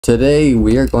Today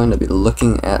we are going to be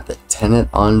looking at the Tenet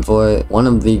Envoy, one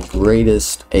of the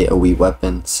greatest AOE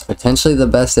weapons, potentially the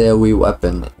best AOE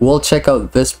weapon. We'll check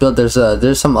out this build.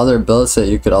 There's some other builds that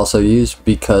you could also use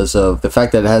because of the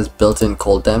fact that it has built-in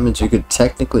cold damage. You could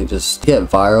technically just get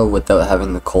viral without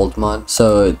having the cold mod.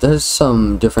 So there's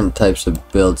some different types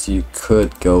of builds you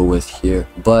could go with here.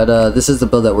 But this is the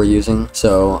build that we're using.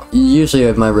 So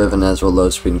usually my Riven has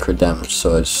reload speed and crit damage.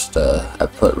 So I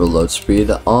put reload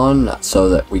speed on so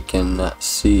that we can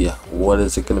see what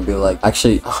is it going to be like.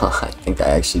 Actually, I think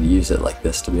I actually use it like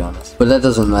this, to be honest, but that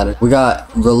doesn't matter. We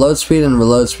got reload speed and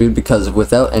reload speed because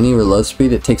without any reload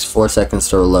speed it takes 4 seconds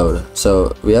to reload.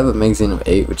 So we have a magazine of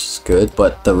 8, which is good,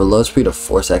 but the reload speed of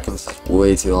 4 seconds is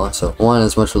way too long. So we want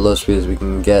as much reload speed as we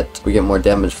can get. We get more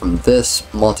damage from this,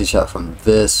 multi-shot from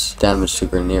this, damage to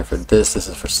Grenier for this. This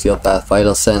is for Steel Path,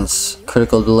 Vital Sense,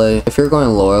 critical delay. If you're going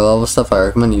lower level stuff, I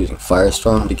recommend using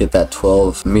Firestorm to get that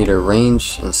 12-meter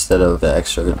range instead of the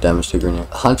extra damage to Grenier.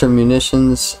 Hunter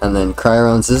munitions and then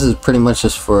Cryones. This is pretty much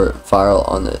just for viral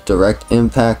on the direct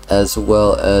impact as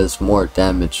well as more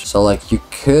damage. So like you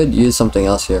could use something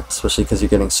else here, especially because you're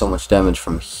getting so much damage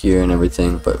from here and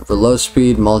everything. But reload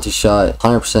speed, multi-shot,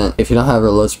 100%. If you don't have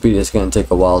reload speed, it's going to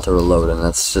take a while to reload, and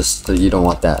that's just, you don't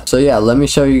want that. So yeah, let me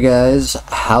show you guys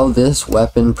how this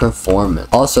weapon performs.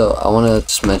 Also, I want to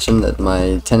just mention that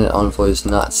my Tenet Envoy is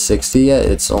not 60 yet,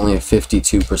 it's only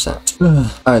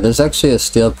 52%. Alright, there's actually a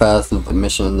Steel Path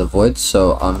mission in the Void,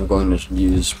 so I'm going to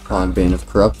use Prime Bane of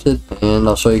Corrupted, and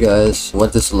I'll show you guys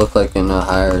what this look like in a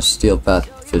higher Steel Path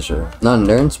fissure. Not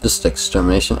endurance, just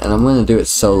extermination, and I'm going to do it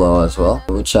solo as well,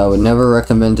 which I would never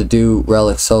recommend to do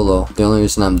relic solo. The only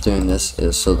reason I'm doing this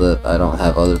is so that I don't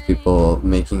have other people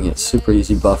making it super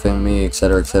easy buffing me,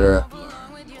 etc, etc.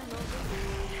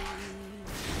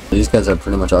 These guys are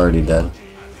pretty much already dead.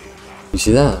 You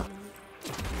see that?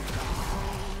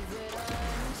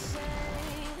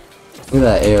 Look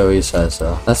at that AOE size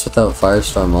though. That's without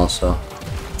Firestorm also.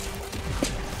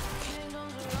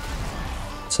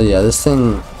 So yeah, this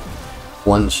thing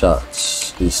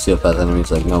one-shots these Steel Path enemies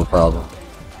like no problem.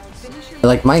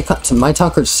 Like my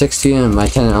tonkor's 60 and my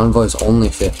Tenet Envoy is only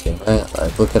 50, right?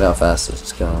 Like look at how fast this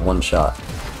is going, one shot.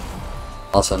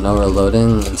 Also no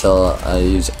reloading until I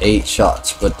use 8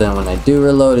 shots, but then when I do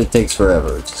reload it takes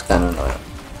forever, which is kind of annoying.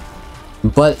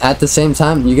 But at the same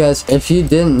time, you guys, if you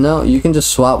didn't know, you can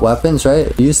just swap weapons,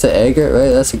 right? Use the Agate,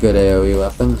 right? That's a good AoE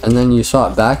weapon. And then you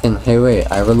swap back and, hey wait,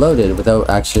 I reloaded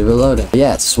without actually reloading.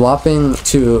 Yeah, swapping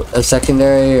to a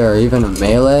secondary or even a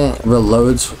melee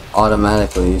reloads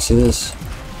automatically. You see this?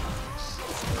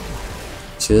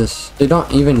 See this? You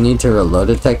don't even need to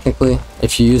reload it technically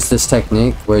if you use this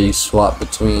technique where you swap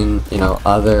between, you know,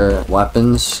 other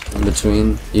weapons in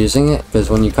between using it, because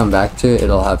when you come back to it,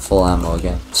 it'll have full ammo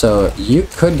again. So you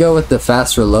could go with the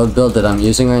fast reload build that I'm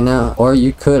using right now, or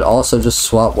you could also just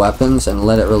swap weapons and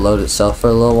let it reload itself for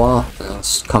a little while and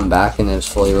just come back and it's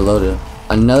fully reloaded.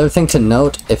 Another thing to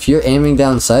note, if you're aiming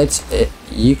down sights,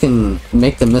 you can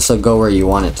make the missile go where you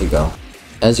want it to go.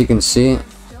 As you can see,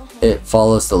 it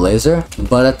follows the laser,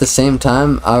 but at the same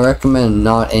time I recommend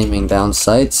not aiming down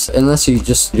sights unless you're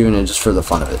just doing it just for the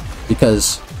fun of it,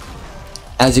 because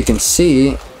as you can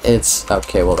see it's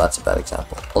okay. Well, that's a bad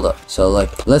example. Hold up. So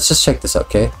like, let's just check this out.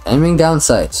 Okay, aiming down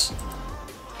sights,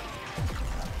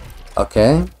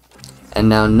 okay, and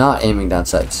now not aiming down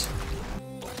sights.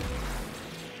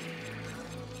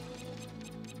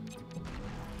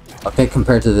 Okay,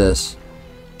 compared to this,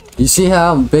 you see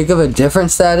how big of a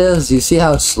difference that is? You see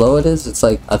how slow it is? It's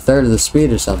like a third of the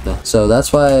speed or something. So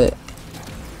that's why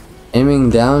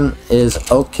aiming down is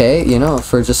okay, you know,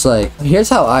 for just like, here's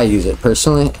how I use it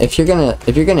personally. If you're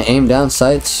gonna aim down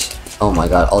sights, oh my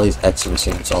god, all these X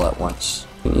machines all at once.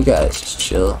 Can you guys just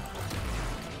chill?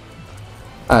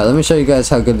 Alright, let me show you guys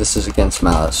how good this is against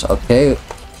Malice. Okay,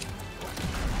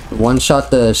 one shot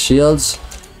the shields.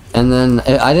 And then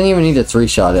I didn't even need to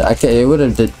 3-shot it. It would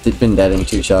have been dead in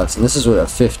 2 shots, and this is with a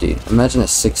 50. Imagine a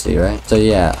 60, right? So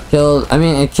yeah,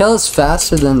 it kills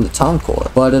faster than the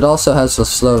tonkor, but it also has a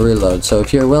slow reload. So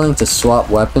if you're willing to swap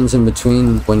weapons in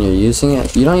between when you're using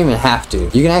it, you don't even have to.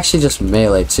 You can actually just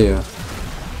melee too.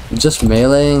 Just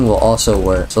meleeing will also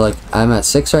work. So like, I'm at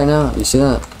 6 right now. You see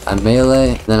that? I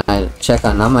melee, then I check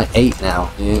on. I'm at 8 now.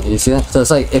 You see that? So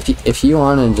it's like, if you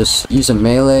want to just use a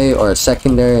melee or a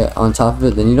secondary on top of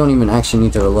it, then you don't even actually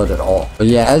need to reload at all. But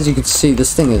yeah, as you can see,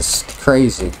 this thing is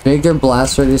crazy. Bigger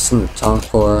blast radius than the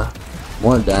tonkor,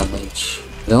 more damage.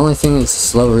 The only thing is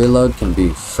slow reload can be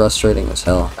frustrating as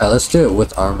hell. Alright, let's do it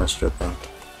with armor stripping,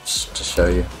 just to show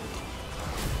you.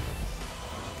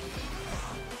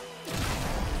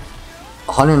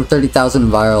 130,000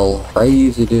 viral.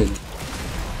 Crazy, dude.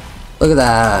 Look at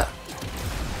that.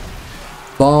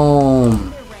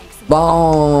 Boom.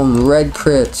 Boom. Red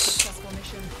crits.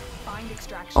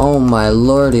 Oh my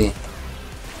lordy.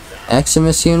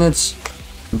 Eximus units?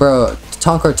 Bro,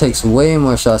 Tonkor takes way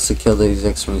more shots to kill these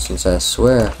Eximus units, I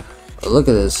swear. Look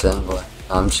at this envoy. No,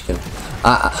 I'm just kidding.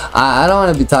 I don't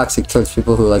want to be toxic towards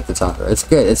people who like the Tonkor. It's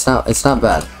good. It's not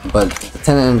bad. But the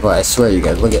tenet envoy, I swear you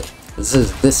guys, look at this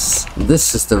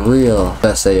is the real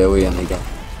best AOE in the game.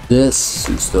 This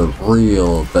is the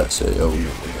real best AOE in the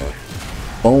game.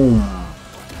 Boom.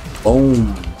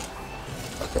 Boom.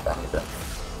 Okay, I need to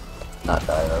not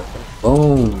die. Okay.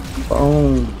 Boom.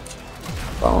 Boom.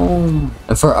 Boom.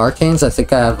 And for arcanes, I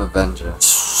think I have Avenger.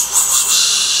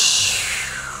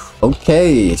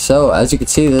 Okay, so as you can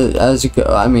see,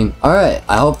 alright,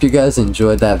 I hope you guys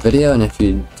enjoyed that video, and if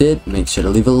you did, make sure to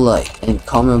leave a like and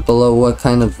comment below what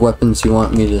kind of weapons you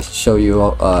want me to show you,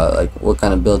 like what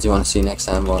kind of builds you want to see next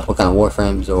time, or what kind of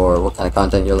warframes, or what kind of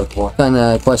content you're looking for. What kind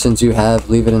of questions you have,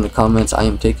 leave it in the comments. I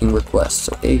am taking requests,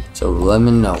 okay? So let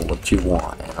me know what you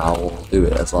want, and I will do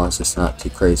it as long as it's not too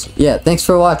crazy. Yeah, thanks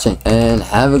for watching, and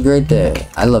have a great day.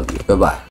 I love you. Goodbye.